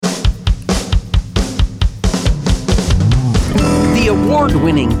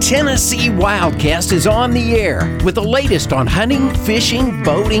award-winning Tennessee Wildcast is on the air with the latest on hunting, fishing,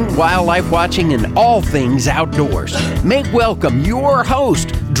 boating, wildlife watching, and all things outdoors. Make welcome your host,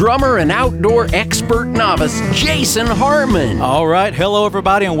 drummer and outdoor expert novice, Jason Harmon. All right. Hello,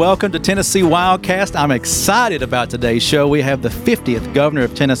 everybody, and welcome to Tennessee Wildcast. I'm excited about today's show. We have the 50th governor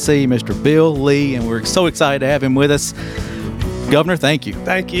of Tennessee, Mr. Bill Lee, and we're so excited to have him with us. Governor, thank you.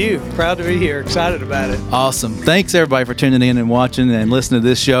 Thank you. Proud to be here. Excited about it. Awesome. Thanks, everybody, for tuning in and watching and listening to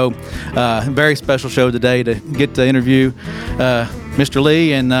this show. Very special show today to get to interview Mr.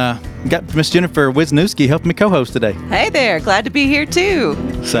 Lee, and got Miss Jennifer Wisniewski helping me co-host today. Hey there. Glad to be here, too.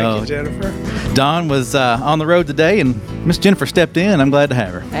 So, thank you, Jennifer. Don was on the road today, and Miss Jennifer stepped in. I'm glad to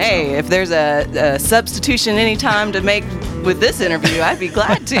have her. Hey, if there's a substitution anytime to make with this interview, I'd be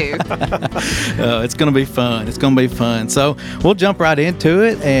glad to. It's going to be fun. It's going to be fun. So we'll jump right into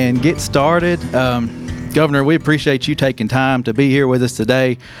it and get started. Governor, we appreciate you taking time to be here with us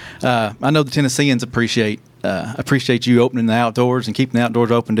today. I know the Tennesseans appreciate you opening the outdoors and keeping the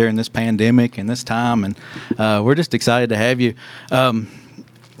outdoors open during this pandemic and this time, and we're just excited to have you.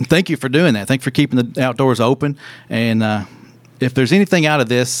 Thank you for doing that. Thank you for keeping the outdoors open. And if there's anything out of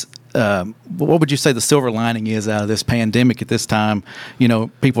this, what would you say the silver lining is out of this pandemic at this time? You know,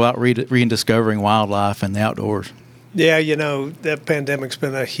 people out rediscovering wildlife and the outdoors. Yeah, you know, that pandemic's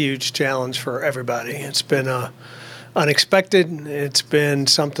been a huge challenge for everybody. It's been unexpected. It's been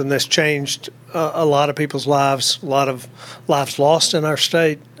something that's changed a lot of people's lives, a lot of lives lost in our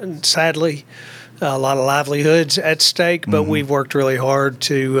state, and sadly, a lot of livelihoods at stake. But we've worked really hard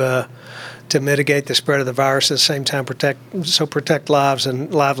to mitigate the spread of the virus, at the same time protect lives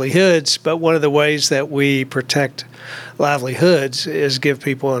and livelihoods. But one of the ways that we protect livelihoods is give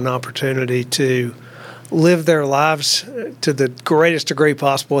people an opportunity to live their lives to the greatest degree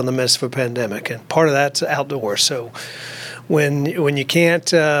possible in the midst of a pandemic, and part of that's outdoors. So when you can't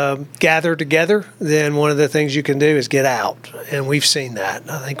gather together, then one of the things you can do is get out, and we've seen that.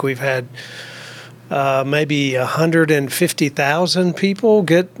 I think we've had maybe 150,000 people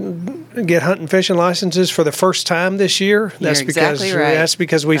get hunt and fishing licenses for the first time this year. You're exactly right. That's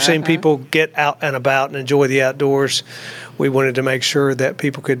because we've seen people get out and about and enjoy the outdoors. We wanted to make sure that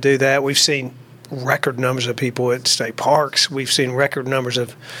people could do that. We've seen record numbers of people at state parks. We've seen record numbers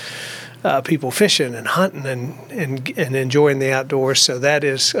of people fishing and hunting and enjoying the outdoors. So that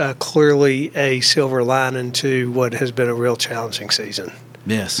is clearly a silver lining to what has been a real challenging season.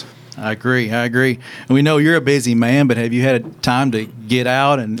 Yes. I agree. And we know you're a busy man, but have you had time to get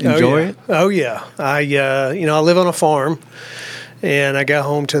out and enjoy it? Oh yeah. I live on a farm, and I go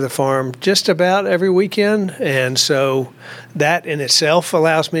home to the farm just about every weekend, and so that in itself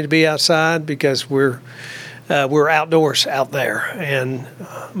allows me to be outside because we're outdoors out there, and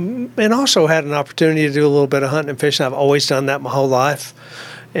also had an opportunity to do a little bit of hunting and fishing. I've always done that my whole life,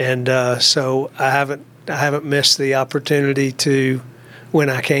 and so I haven't missed the opportunity to, when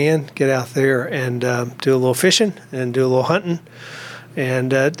I can, get out there and do a little fishing and do a little hunting,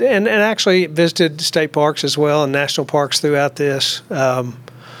 and actually visited state parks as well and national parks throughout this.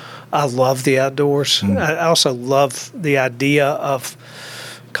 I love the outdoors. I also love the idea of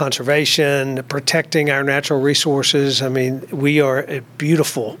conservation, protecting our natural resources. I mean, we are a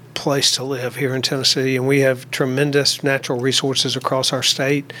beautiful place to live here in Tennessee, and we have tremendous natural resources across our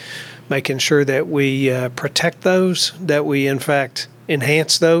state. Making sure that we protect those, that we, in fact,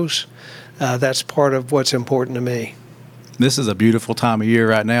 enhance those, that's part of what's important to me. This is a beautiful time of year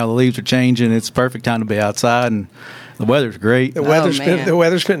right now. The leaves are changing. It's a perfect time to be outside, and the weather's great. The weather's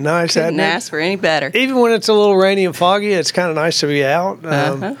been nice. Couldn't ask for any better. Even when it's a little rainy and foggy, it's kind of nice to be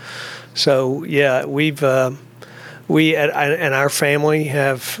out. So yeah, we and our family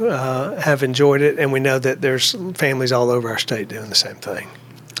have enjoyed it, and we know that there's families all over our state doing the same thing.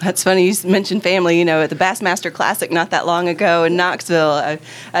 That's funny. You mentioned family. You know, at the Bassmaster Classic not that long ago in Knoxville,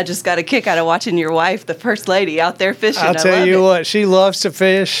 I just got a kick out of watching your wife, the First Lady, out there fishing. I'll tell you what, she loves to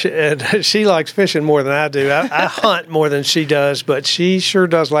fish, and she likes fishing more than I do. I hunt more than she does, but she sure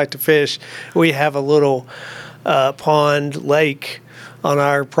does like to fish. We have a little pond, lake on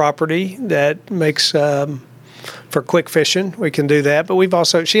our property that makes for quick fishing. We can do that.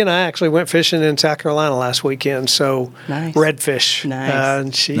 But she and I actually went fishing in South Carolina last weekend. So nice. Redfish. Nice.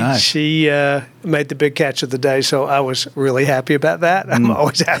 And she made the big catch of the day. So I was really happy about that. I'm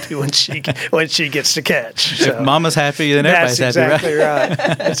always happy when she gets to catch. So if Mama's happy, then everybody's happy,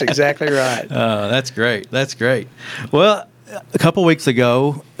 right? That's exactly right. That's great. That's great. Well, a couple weeks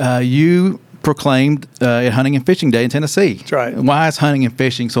ago, you proclaimed Hunting and Fishing Day in Tennessee. That's right. Why is hunting and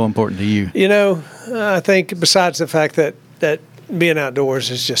fishing so important to you? You know, I think besides the fact that being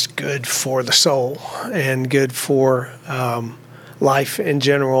outdoors is just good for the soul and good for life in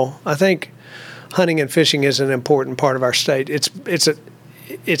general. I think hunting and fishing is an important part of our state.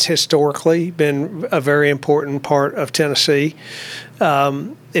 It's historically been a very important part of Tennessee.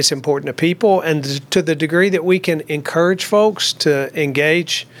 It's important to people, and to the degree that we can encourage folks to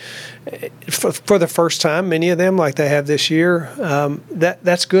engage for the first time, many of them like they have this year,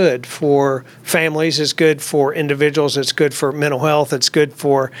 that's good for families, it's good for individuals, it's good for mental health, it's good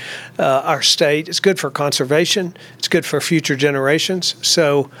for our state, it's good for conservation, it's good for future generations.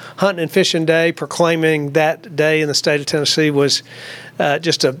 So Hunting and Fishing Day, proclaiming that day in the state of Tennessee was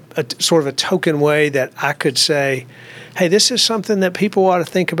just a sort of a token way that I could say, hey, this is something that people ought to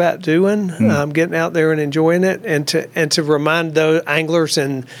think about doing, getting out there and enjoying it, and to remind those anglers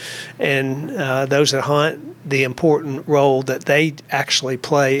and those that hunt the important role that they actually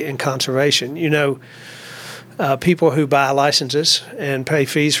play in conservation. You know, people who buy licenses and pay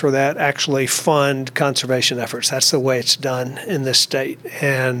fees for that actually fund conservation efforts. That's the way it's done in this state,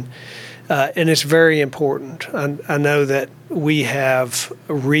 and it's very important. I know that we have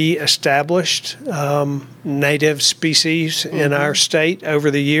reestablished native species in our state over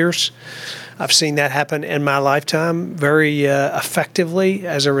the years. I've seen that happen in my lifetime very effectively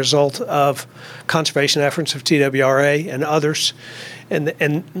as a result of conservation efforts of TWRA and others,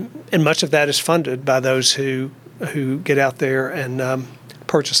 and much of that is funded by those who get out there and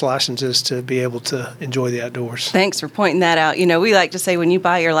purchase licenses to be able to enjoy the outdoors. Thanks for pointing that out. You know, we like to say when you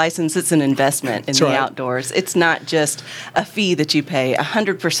buy your license, it's an investment in the outdoors. It's not just a fee that you pay.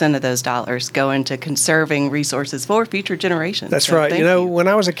 100% of those dollars go into conserving resources for future generations. That's right. You know, when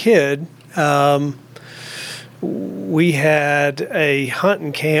I was a kid, we had a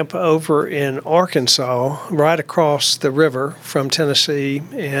hunting camp over in Arkansas, right across the river from Tennessee,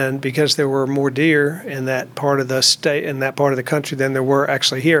 and because there were more deer in that part of the state, in that part of the country, than there were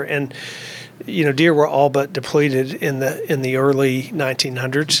actually here, and you know, deer were all but depleted in the early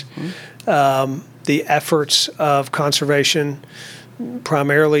 1900s. The efforts of conservation,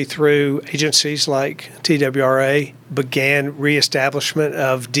 primarily through agencies like TWRA, began reestablishment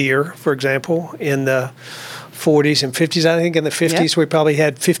of deer, for example, in the 40s and 50s. I think in the 50s we probably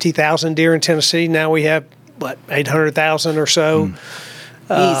had 50,000 deer in Tennessee. Now we have, 800,000 or so.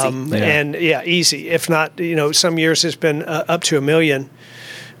 Easy. And easy. If not, you know, some years it's been up to 1 million.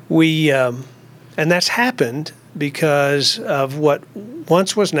 And that's happened because of what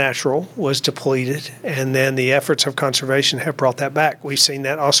once was natural was depleted, and then the efforts of conservation have brought that back. We've seen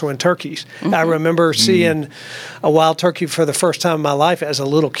that also in turkeys. I remember seeing a wild turkey for the first time in my life as a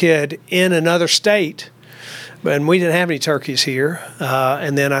little kid in another state, and we didn't have any turkeys here.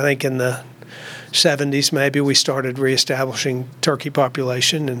 And then I think in the 70s maybe we started reestablishing turkey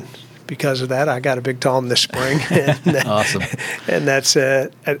population, and because of that, I got a big tom this spring. Awesome. And that's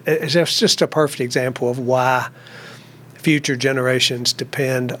just a perfect example of why future generations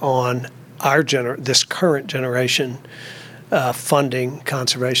depend on this current generation funding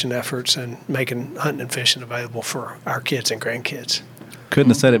conservation efforts and making hunting and fishing available for our kids and grandkids. Couldn't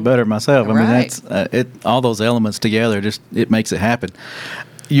have said it better myself. I mean, Right. that's all those elements together. Just it makes it happen.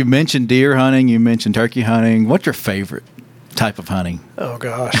 You mentioned deer hunting. You mentioned turkey hunting. What's your favorite type of hunting? Oh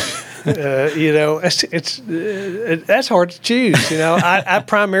gosh. You know, that's hard to choose. You know, I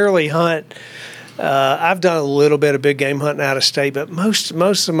primarily hunt. I've done a little bit of big game hunting out of state, but most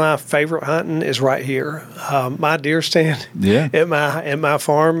of my favorite hunting is right here. My deer stand at my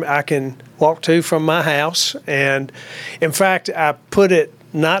farm, I can walk to from my house, and in fact, I put it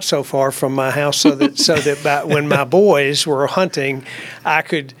not so far from my house so that when my boys were hunting, I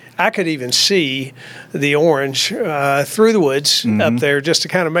could even see the orange through the woods up there, just to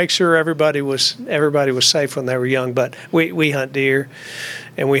kind of make sure everybody was safe when they were young. But we hunt deer,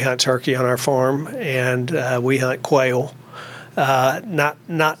 and we hunt turkey on our farm, and we hunt quail.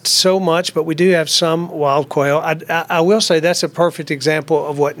 Not so much, but we do have some wild quail. I will say that's a perfect example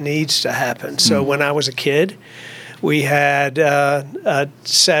of what needs to happen. So when I was a kid, we had a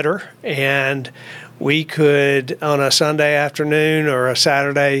setter, and we could, on a Sunday afternoon or a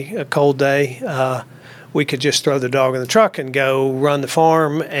Saturday, a cold day, we could just throw the dog in the truck and go run the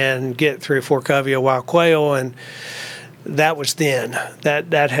farm and get 3 or 4 covey of wild quail. And that was then.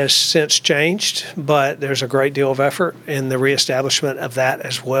 That has since changed, but there's a great deal of effort in the reestablishment of that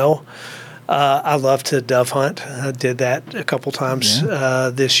as well. I love to dove hunt. I did that a couple times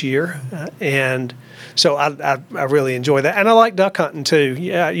this year, and so I really enjoy that. And I like duck hunting too.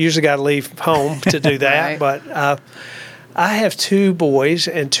 Yeah, I usually got to leave home to do that, Right. but I have 2 boys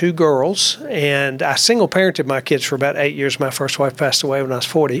and 2 girls, and I single parented my kids for about 8 years. My first wife passed away when I was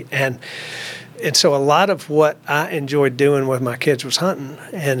 40, and so a lot of what I enjoyed doing with my kids was hunting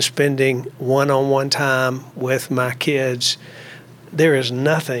and spending one-on-one time with my kids, there is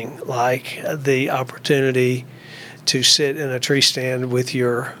nothing like the opportunity to sit in a tree stand with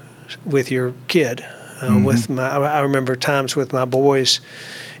your kid. I remember times with my boys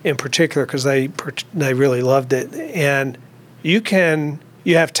in particular, because they really loved it. And you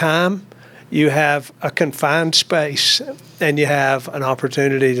have time, you have a confined space, and you have an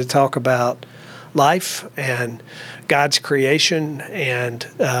opportunity to talk about life and God's creation and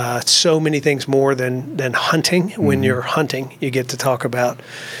so many things more than hunting. When you're hunting, you get to talk about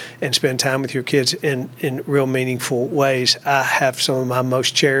and spend time with your kids in real meaningful ways. I have some of my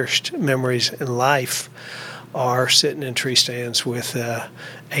most cherished memories in life are sitting in tree stands with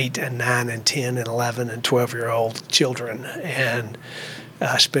 8 and 9 and 10 and 11 and 12-year-old children, and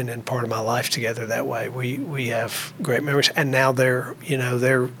spending part of my life together that way. We have great memories, and now they're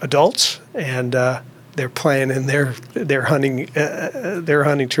adults, and they're playing in their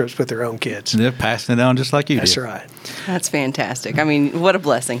hunting trips with their own kids. They're passing it on just like you did. That's right. That's fantastic. I mean, what a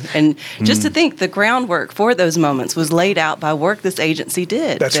blessing. And just to think the groundwork for those moments was laid out by work this agency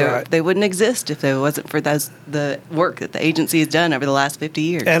did. That's right. They wouldn't exist if it wasn't for the work that the agency has done over the last 50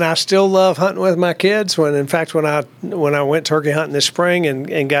 years. And I still love hunting with my kids. When I went turkey hunting this spring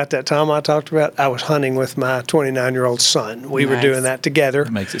and got that tom I talked about, I was hunting with my 29-year-old son. We were doing that together.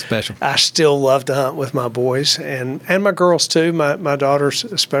 That makes it special. I still love to hunt with my boys and my girls too. My daughters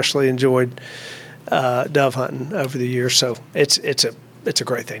especially enjoyed dove hunting over the years, so it's a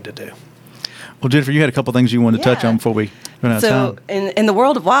great thing to do. Well, Jennifer, you had a couple things you wanted to touch on before we run out of time. So in the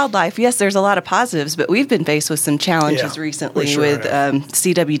world of wildlife, yes, there's a lot of positives, but we've been faced with some challenges recently with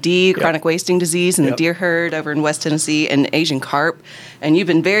CWD, chronic wasting disease, and the deer herd over in West Tennessee, and Asian carp. And you've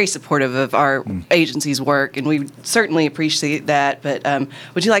been very supportive of our agency's work, and we certainly appreciate that. But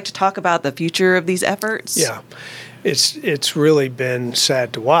would you like to talk about the future of these efforts? Yeah. It's really been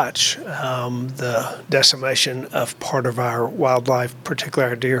sad to watch the decimation of part of our wildlife, particularly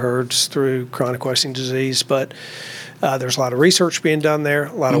our deer herds, through chronic wasting disease. But there's a lot of research being done there,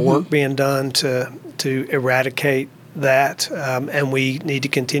 a lot of work being done to eradicate that, and we need to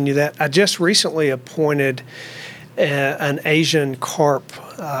continue that. I just recently appointed an Asian carp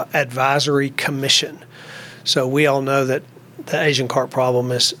advisory commission. So we all know that the Asian carp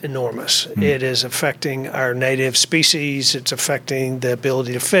problem is enormous. It is affecting our native species. It's affecting the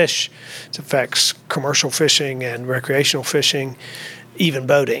ability to fish. It affects commercial fishing and recreational fishing, even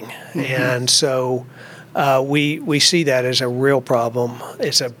boating. And so we see that as a real problem.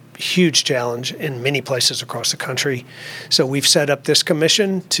 It's a huge challenge in many places across the country. So we've set up this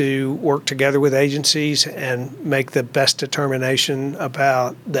commission to work together with agencies and make the best determination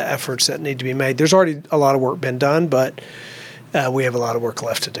about the efforts that need to be made. There's already a lot of work been done, but we have a lot of work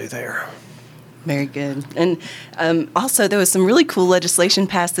left to do there. Very good. And also, there was some really cool legislation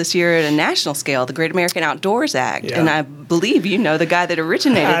passed this year at a national scale, the Great American Outdoors Act. Yeah. And I believe you know the guy that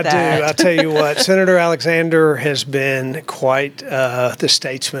originated that. I do. I'll tell you what, Senator Alexander has been quite the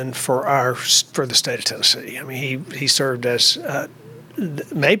statesman for the state of Tennessee. I mean, he served as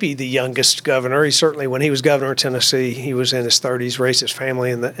maybe the youngest governor. He certainly, when he was governor of Tennessee, he was in his 30s, raised his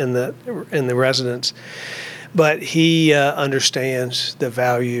family in the residence. But he understands the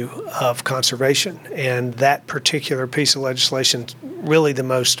value of conservation, and that particular piece of legislation, really the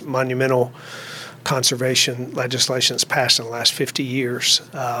most monumental conservation legislation that's passed in the last 50 years.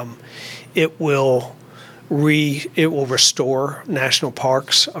 It will restore national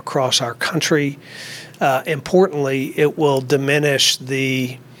parks across our country. Importantly, it will diminish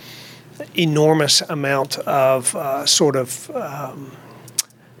the enormous amount of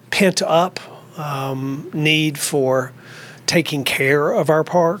pent up need for taking care of our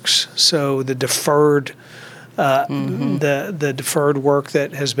parks. So the deferred the deferred work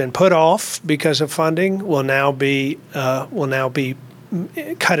that has been put off because of funding will now be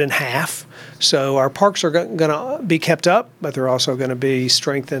cut in half. So our parks are going to be kept up, but they're also going to be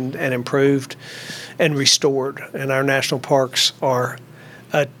strengthened and improved and restored. And our national parks are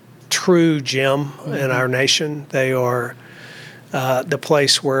a true gem in our nation. They are the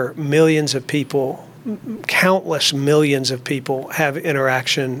place where millions of people, countless millions of people, have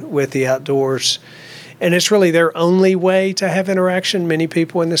interaction with the outdoors. And it's really their only way to have interaction. Many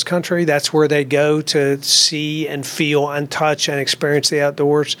people in this country, that's where they go to see and feel and touch and experience the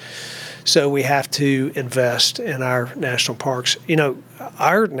outdoors. So we have to invest in our national parks. You know,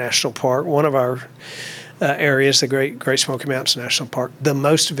 our national park, one of our areas, the Great Smoky Mountains National Park, the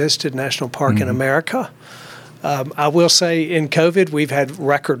most visited national park in America. I will say in COVID, we've had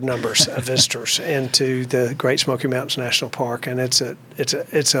record numbers of visitors into the Great Smoky Mountains National Park, and it's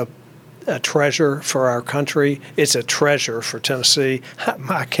a treasure for our country. It's a treasure for Tennessee.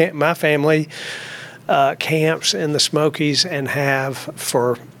 My family camps in the Smokies and have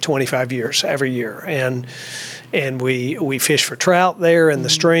for 25 years every year. And we fish for trout there in the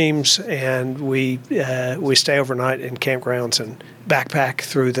streams, and we stay overnight in campgrounds and backpack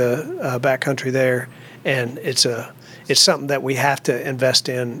through the backcountry there. And it's something that we have to invest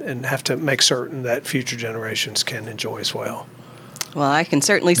in and have to make certain that future generations can enjoy as well. Well, I can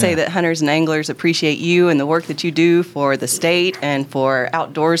certainly say that hunters and anglers appreciate you and the work that you do for the state and for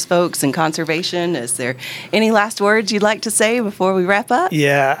outdoors folks and conservation. Is there any last words you'd like to say before we wrap up?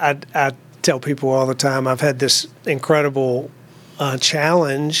 Yeah, I tell people all the time I've had this incredible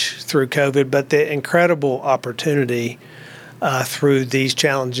challenge through COVID, but the incredible opportunity through these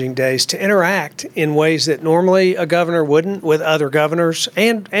challenging days to interact in ways that normally a governor wouldn't with other governors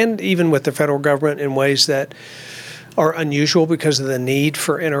and even with the federal government in ways that are unusual because of the need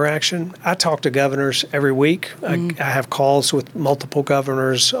for interaction. I talk to governors every week. I have calls with multiple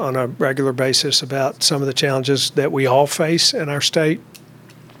governors on a regular basis about some of the challenges that we all face in our state.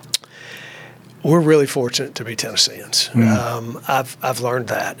 We're really fortunate to be Tennesseans. I've learned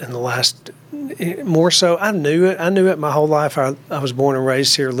that in the last, more so. I knew it my whole life. I was born and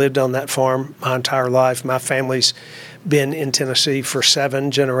raised here, lived on that farm my entire life. My family's been in Tennessee for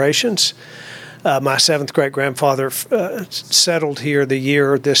 7 generations. My 7th great-grandfather settled here the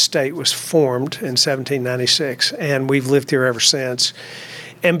year this state was formed in 1796, and we've lived here ever since.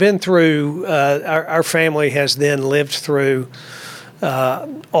 And been through, our family has then lived through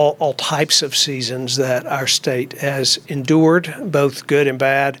all types of seasons that our state has endured, both good and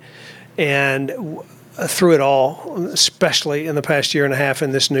bad. And through it all, especially in the past year and a half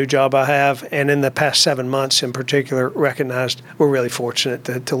in this new job I have, and in the past 7 months in particular, recognized we're really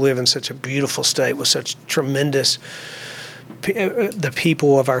fortunate to live in such a beautiful state with such tremendous, the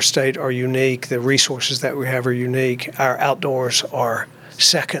people of our state are unique, the resources that we have are unique, our outdoors are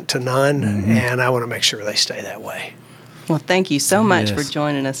second to none, and I want to make sure they stay that way. Well, thank you so much for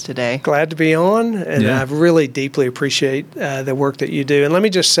joining us today. Glad to be on, and I really deeply appreciate the work that you do. And let me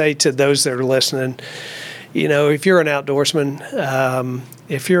just say to those that are listening, you know, if you're an outdoorsman,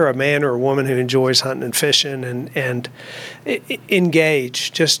 if you're a man or a woman who enjoys hunting and fishing, and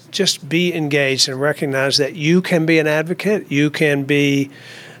engage, just be engaged and recognize that you can be an advocate. You can be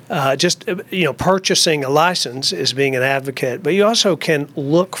purchasing a license is being an advocate, but you also can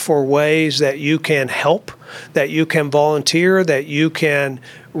look for ways that you can help, that you can volunteer, that you can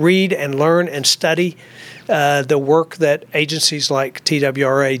read and learn and study the work that agencies like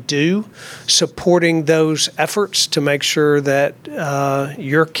TWRA do, supporting those efforts to make sure that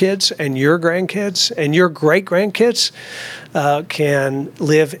your kids and your grandkids and your great-grandkids can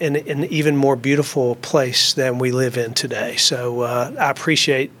live in an even more beautiful place than we live in today. So I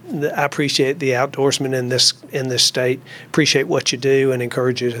appreciate the outdoorsmen in this state, appreciate what you do, and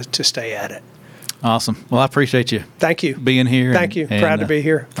encourage you to stay at it. Awesome. Well, I appreciate you. Thank you. Being here. Thank you. Proud to be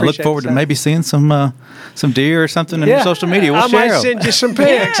here. I look forward to maybe seeing some deer or something on your social media. We'll share I might send you some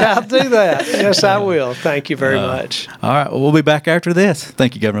pics. I'll do that. Yes, I will. Thank you very much. All right. Well, we'll be back after this.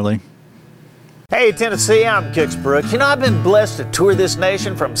 Thank you, Governor Lee. Hey Tennessee, I'm Kix Brooks. You know, I've been blessed to tour this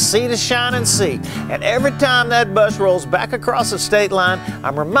nation from sea to shining sea. And every time that bus rolls back across the state line,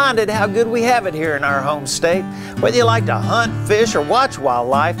 I'm reminded how good we have it here in our home state. Whether you like to hunt, fish, or watch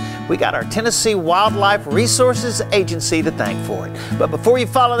wildlife, we got our Tennessee Wildlife Resources Agency to thank for it. But before you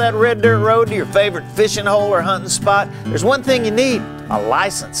follow that red dirt road to your favorite fishing hole or hunting spot, there's one thing you need, a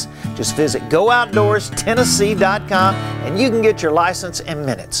license. Just visit GoOutdoorsTennessee.com and you can get your license in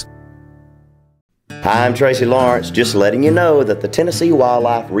minutes. Hi, I'm Tracy Lawrence, just letting you know that the Tennessee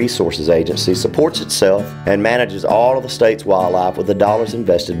Wildlife Resources Agency supports itself and manages all of the state's wildlife with the dollars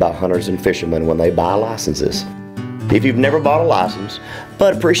invested by hunters and fishermen when they buy licenses. If you've never bought a license,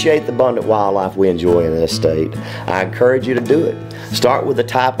 but appreciate the abundant wildlife we enjoy in this state, I encourage you to do it. Start with the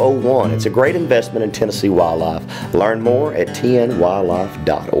Type 01. It's a great investment in Tennessee wildlife. Learn more at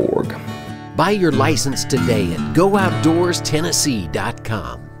tnwildlife.org. Buy your license today at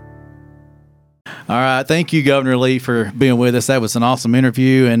GoOutdoorsTennessee.com. All right. Thank you, Governor Lee, for being with us. That was an awesome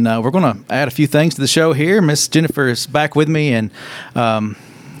interview. And we're going to add a few things to the show here. Miss Jennifer is back with me and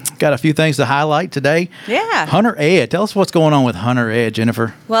got a few things to highlight today. Yeah. Hunter Ed. Tell us what's going on with Hunter Ed,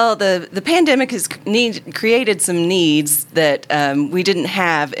 Jennifer. Well, the pandemic has created some needs that we didn't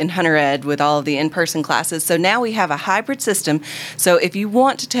have in Hunter Ed with all of the in-person classes. So now we have a hybrid system. So if you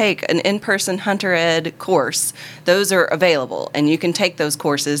want to take an in-person Hunter Ed course, those are available. And you can take those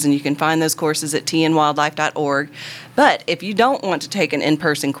courses, and you can find those courses at tnwildlife.org. But if you don't want to take an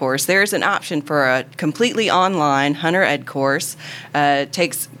in-person course, there's an option for a completely online Hunter Ed course. It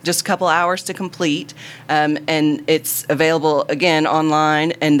takes just a couple hours to complete, and it's available again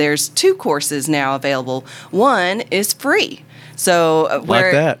online. And there's 2 courses now available. One is free. So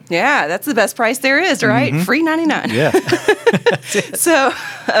like that. Yeah, that's the best price there is, right? Free $99. Yeah. So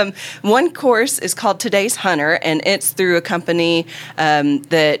one course is called Today's Hunter, and it's through a company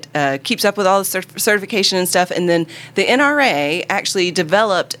that keeps up with all the certification and stuff. And then the NRA actually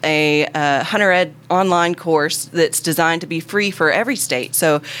developed a Hunter Ed online course that's designed to be free for every state.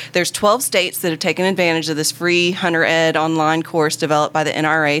 So there's 12 states that have taken advantage of this free Hunter Ed online course developed by the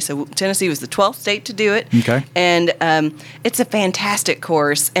NRA. So Tennessee was the 12th state to do it. Okay. And it's a fantastic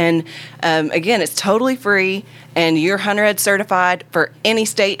course. And again, it's totally free, and you're Hunter Ed certified for any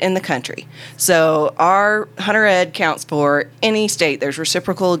state in the country. So our Hunter Ed counts for any state. There's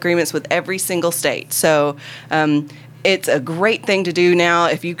reciprocal agreements with every single state. So it's a great thing to do now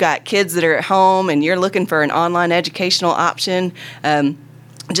if you've got kids that are at home and you're looking for an online educational option.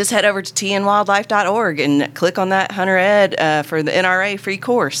 Just head over to tnwildlife.org and click on that Hunter Ed for the NRA free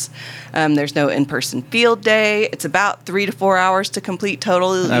course. There's no in-person field day. It's about 3 to 4 hours to complete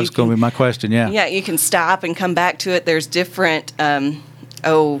total. That was going to be my question, yeah. Yeah, you can stop and come back to it. There's different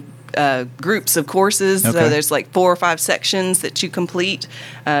groups of courses. Okay. So there's like 4 or 5 sections that you complete,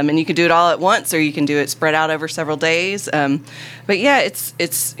 and you can do it all at once, or you can do it spread out over several days. But yeah,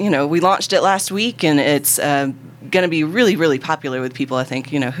 it's we launched it last week, and it's going to be really, really popular with people. I think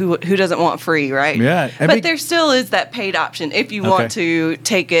who doesn't want free, right? Yeah, but there still is that paid option if you want to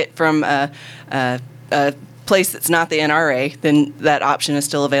take it from a place that's not the NRA. Then that option is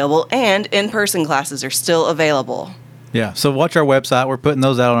still available, and in-person classes are still available. Yeah, so watch our website. We're putting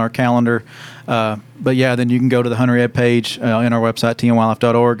those out on our calendar. But yeah, then you can go to the Hunter Ed page in our website,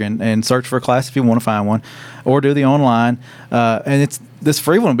 tnwildlife.org, and search for a class if you want to find one, or do the online. And this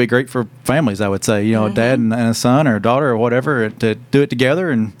free one would be great for families, I would say. A dad and a son or a daughter or whatever to do it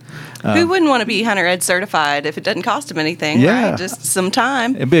together. And who wouldn't want to be Hunter Ed certified if it doesn't cost them anything? Yeah, right? Just some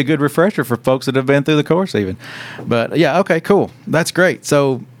time. It'd be a good refresher for folks that have been through the course, even. But yeah, okay, cool. That's great.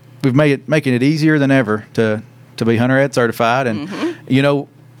 So we've making it easier than ever to be Hunter Ed certified. And,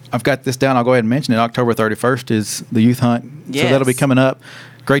 I've got this down. I'll go ahead and mention it. October 31st is the youth hunt. Yes. So that'll be coming up.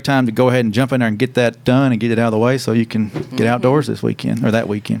 Great time to go ahead and jump in there and get that done and get it out of the way so you can get outdoors this weekend or that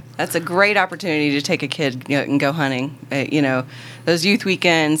weekend. That's a great opportunity to take a kid and go hunting. Those youth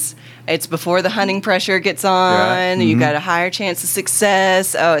weekends, it's before the hunting pressure gets on. Right. You've got a higher chance of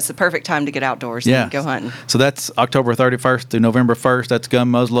success. Oh, it's the perfect time to get outdoors and go hunting. So that's October 31st through November 1st. That's gun,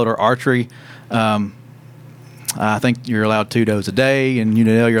 muzzleloader, archery. I think you're allowed 2 does a day, and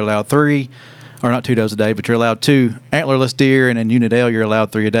unit L you're allowed 3, or not 2 does a day, but you're allowed 2 antlerless deer, and in unit L you're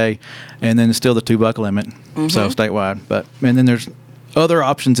allowed 3 a day, and then it's still the 2 buck limit, so statewide. And then there's other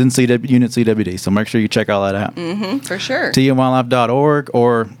options in unit CWD, so make sure you check all that out. For sure. tnwildlife.org,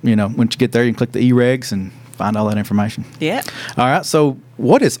 or once you get there, you can click the e-regs and find all that information. Yeah. All right. So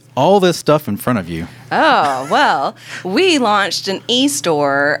what is all this stuff in front of you? Oh, well, we launched an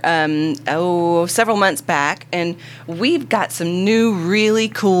e-store several months back, and we've got some new really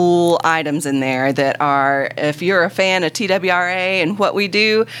cool items in there that are, if you're a fan of TWRA and what we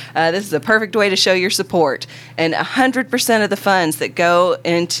do, this is a perfect way to show your support. And 100% of the funds that go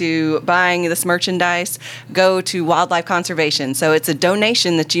into buying this merchandise go to wildlife conservation. So it's a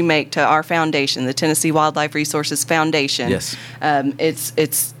donation that you make to our foundation, the Tennessee Wildlife Resources Foundation. Yes.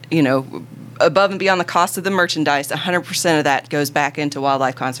 It's above and beyond the cost of the merchandise, 100% of that goes back into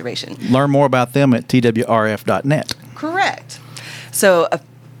wildlife conservation. Learn more about them at twrf.net. Correct. So a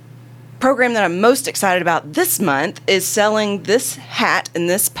program that I'm most excited about this month is selling this hat and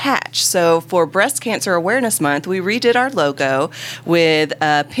this patch. So for Breast Cancer Awareness Month, we redid our logo with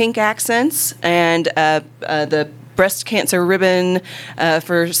pink accents and the breast cancer ribbon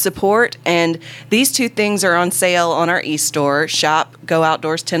for support, and these 2 things are on sale on our e-store, shop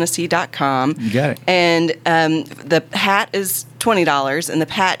gooutdoorstennessee.com. You got it. And the hat is $20 and the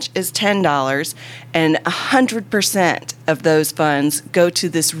patch is $10, and 100% of those funds go to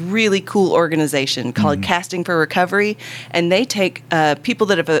this really cool organization called Casting for Recovery, and they take people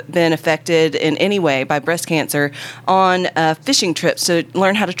that have been affected in any way by breast cancer on fishing trips to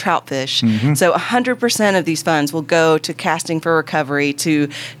learn how to trout fish. So 100% of these funds will go to Casting for Recovery to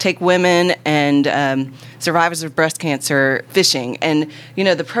take women and survivors of breast cancer fishing. And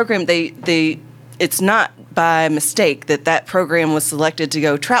the program, it's not by mistake that program was selected to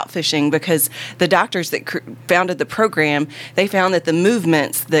go trout fishing, because the doctors that founded the program, they found that the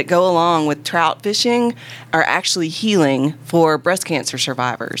movements that go along with trout fishing are actually healing for breast cancer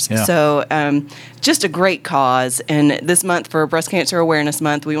survivors. Yeah. So just a great cause. And this month, for Breast Cancer Awareness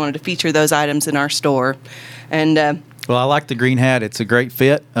Month, we wanted to feature those items in our store. And well, Well, I like the green hat. It's a great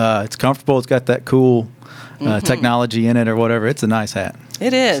fit. It's comfortable. It's got that cool technology in it or whatever. It's a nice hat.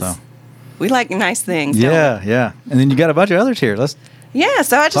 It is. So. We like nice things. Don't we? Yeah. And then you got a bunch of others here. So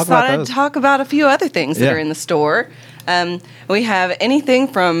I just thought I'd talk about a few other things that are in the store. We have anything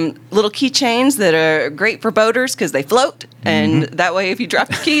from little keychains that are great for boaters because they float, and that way if you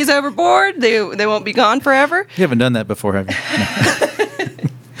drop your keys overboard, they won't be gone forever. You haven't done that before, have you?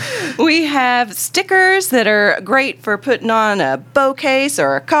 We have stickers that are great for putting on a bow case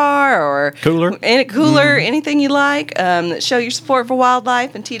or a car or cooler, anything you like that show your support for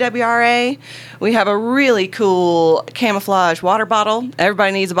wildlife and TWRA. We have a really cool camouflage water bottle.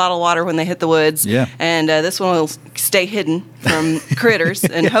 Everybody needs a bottle of water when they hit the woods. Yeah. And this one will stay hidden from critters,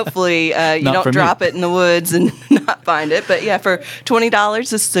 and hopefully you don't drop it in the woods and not find it. But yeah, for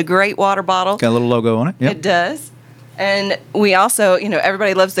 $20, this is a great water bottle. Got a little logo on it. Yep. It does. And we also,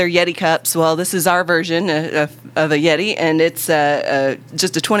 everybody loves their Yeti cups. Well, this is our version of a Yeti, and it's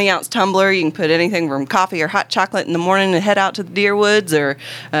just a 20-ounce tumbler. You can put anything from coffee or hot chocolate in the morning and head out to the deer woods, or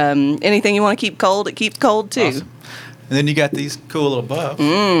anything you want to keep cold. It keeps cold, too. Awesome. And then you got these cool little buffs.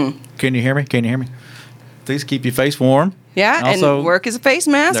 Can you hear me? These keep your face warm. Yeah, also, and work as a face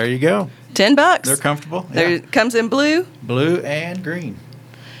mask. There you go. $10. They're comfortable. It comes in blue and green.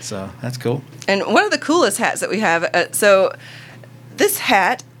 So that's cool. And one of the coolest hats that we have, so this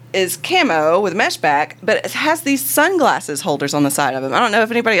hat is camo with mesh back, but it has these sunglasses holders on the side of them. I don't know if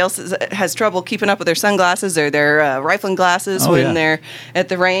anybody else has trouble keeping up with their sunglasses or their rifling glasses when they're at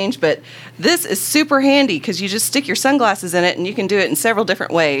the range, but this is super handy because you just stick your sunglasses in it, and you can do it in several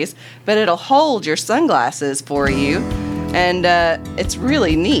different ways, but it'll hold your sunglasses for you, and it's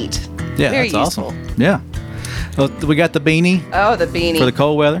really neat. Yeah, very that's useful. Awesome. Yeah. Well, we got the beanie. Oh, the beanie. For the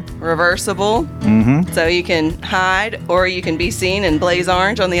cold weather. Reversible. So you can hide, or you can be seen in blaze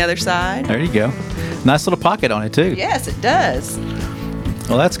orange on the other side. There you go. Nice little pocket on it, too. Yes, it does.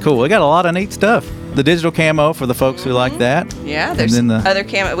 Well, that's cool. We got a lot of neat stuff. The digital camo for the folks who like that. Yeah, there's other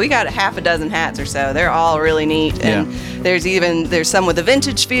camo. We got half a dozen hats or so. They're all really neat. And there's some with a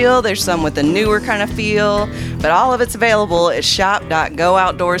vintage feel. There's some with a newer kind of feel. But all of it's available at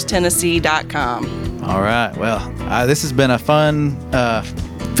shop.goutdoorstennessee.com. All right. Well, this has been a fun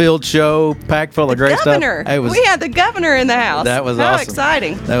filled show, packed full of great stuff. We had the governor in the house. That was awesome. How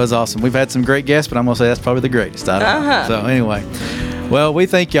exciting. That was awesome. We've had some great guests, but I'm going to say that's probably the greatest. I don't know. So anyway, well, we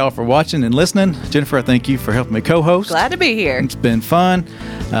thank y'all for watching and listening. Jennifer, I thank you for helping me co-host. Glad to be here. It's been fun.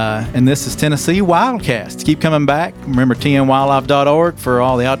 And this is Tennessee Wildcast. Keep coming back. Remember tnwildlife.org for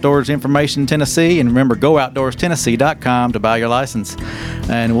all the outdoors information in Tennessee. And remember GoOutdoorsTennessee.com to buy your license.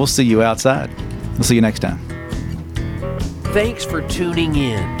 And we'll see you outside. We'll see you next time. Thanks for tuning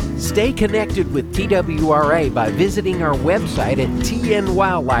in. Stay connected with TWRA by visiting our website at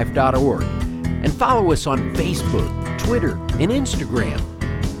tnwildlife.org and follow us on Facebook, Twitter, and Instagram.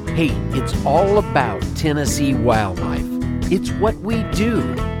 Hey, it's all about Tennessee wildlife. It's what we do.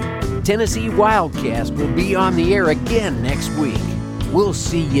 Tennessee Wildcast will be on the air again next week. We'll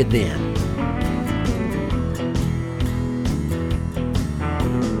see you then.